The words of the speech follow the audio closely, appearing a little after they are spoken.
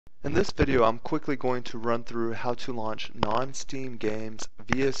In this video, I'm quickly going to run through how to launch non-Steam games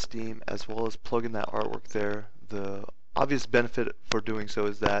via Steam, as well as plug in that artwork there. The obvious benefit for doing so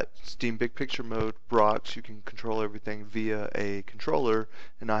is that Steam Big Picture Mode rocks. You can control everything via a controller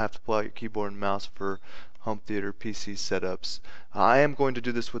and not have to pull out your keyboard and mouse for home theater PC setups. I am going to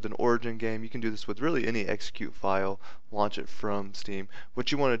do this with an Origin game. You can do this with really any execute file, launch it from Steam.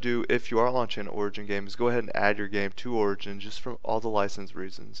 What you want to do if you are launching an Origin game is go ahead and add your game to Origin just for all the license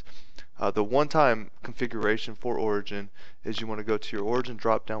reasons. The one-time configuration for Origin is you want to go to your Origin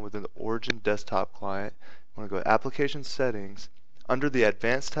drop-down within the Origin desktop client. You want to go to Application Settings. Under the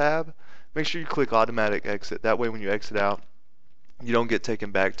Advanced tab, make sure you click Automatic Exit. That way when you exit out, you don't get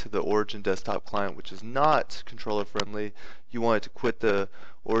taken back to the Origin desktop client, which is not controller friendly. You want it to quit the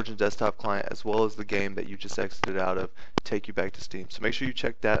Origin desktop client as well as the game that you just exited out of, take you back to Steam. So make sure you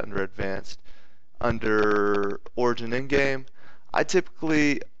check that under Advanced. Under Origin in-game, I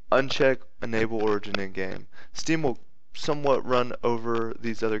typically uncheck Enable Origin in-game. Steam will somewhat run over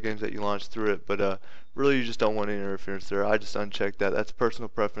these other games that you launch through it, but really you just don't want any interference there. I just uncheck that. That's personal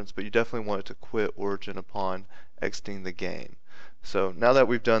preference, but you definitely want it to quit Origin upon exiting the game. So now that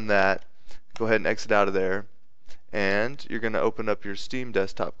we've done that, go ahead and exit out of there, and you're going to open up your Steam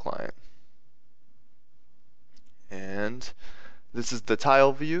desktop client. And this is the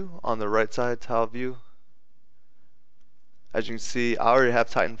tile view on the right side, tile view. As you can see, I already have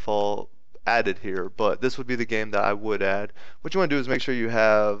Titanfall added here, but this would be the game that I would add. What you want to do is make sure you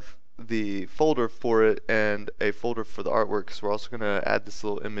have the folder for it and a folder for the artwork, because we're also going to add this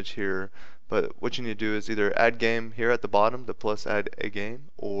little image here. But what you need to do is either add game here at the bottom, the plus add a game,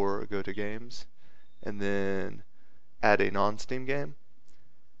 or go to games and then add a non-Steam game.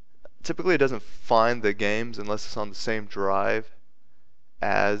 Typically it doesn't find the games unless it's on the same drive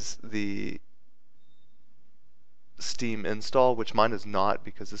as the Steam install, which mine is not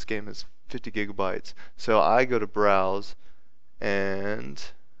because this game is 50 gigabytes. So I go to browse, and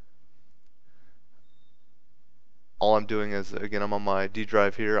all I'm doing is, again, I'm on my D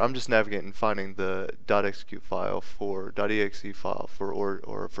drive here. I'm just navigating, finding the .execute file for .exe file for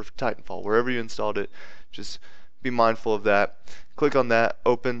or for Titanfall. Wherever you installed it, just be mindful of that. Click on that,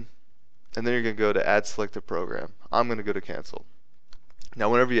 open, and then you're going to go to add selected program. I'm going to go to cancel. Now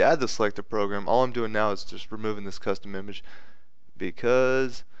whenever you add the selected program, all I'm doing now is just removing this custom image,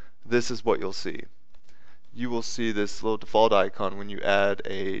 because this is what you'll see. You will see this little default icon when you add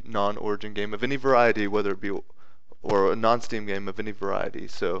a non-Origin game of any variety, whether it be or a non-Steam game of any variety.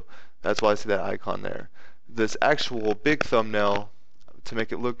 So that's why I see that icon there. This actual big thumbnail, to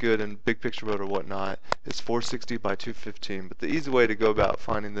make it look good in big picture mode or whatnot, is 460 by 215. But the easy way to go about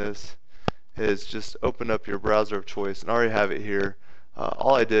finding this is just open up your browser of choice, and I already have it here.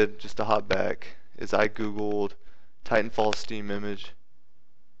 All I did, just to hop back, is I googled Titanfall Steam image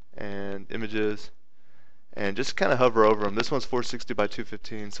and images, and just kind of hover over them. This one's 460 by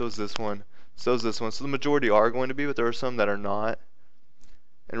 215, so is this one, so is this one. So the majority are going to be, but there are some that are not.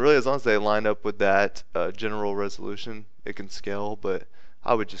 And really, as long as they line up with that general resolution, it can scale, but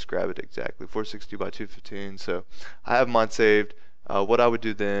I would just grab it exactly, 460 by 215. So I have mine saved. What I would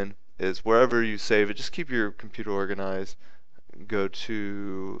do then is wherever you save it, just keep your computer organized. Go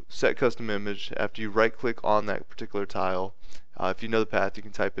to set custom image. After you right click on that particular tile, if you know the path, you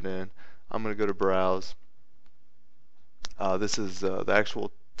can type it in. I'm going to go to browse. This is the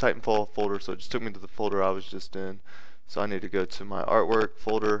actual Titanfall folder, so it just took me to the folder I was just in. So I need to go to my artwork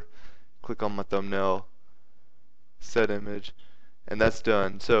folder, click on my thumbnail, set image, and that's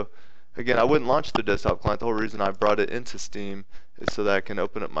done. So again, I wouldn't launch the desktop client. The whole reason I brought it into Steam is so that I can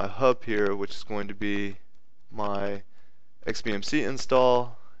open up my hub here, which is going to be my XBMC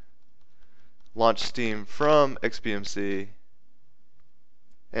install, launch Steam from XBMC,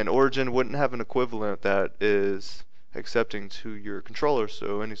 and Origin wouldn't have an equivalent that is accepting to your controller,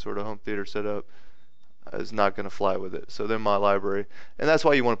 so any sort of home theater setup is not going to fly with it. So then my library, and that's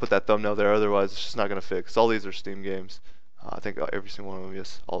why you want to put that thumbnail there, otherwise it's just not going to fit, because all these are Steam games. I think every single one of them,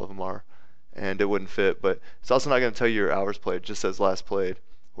 yes, all of them are, and it wouldn't fit. But it's also not going to tell you your hours played, it just says last played,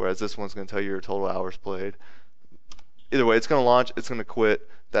 whereas this one's going to tell you your total hours played. Either way, it's going to launch, it's going to quit.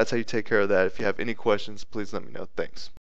 That's how you take care of that. If you have any questions, please let me know. Thanks.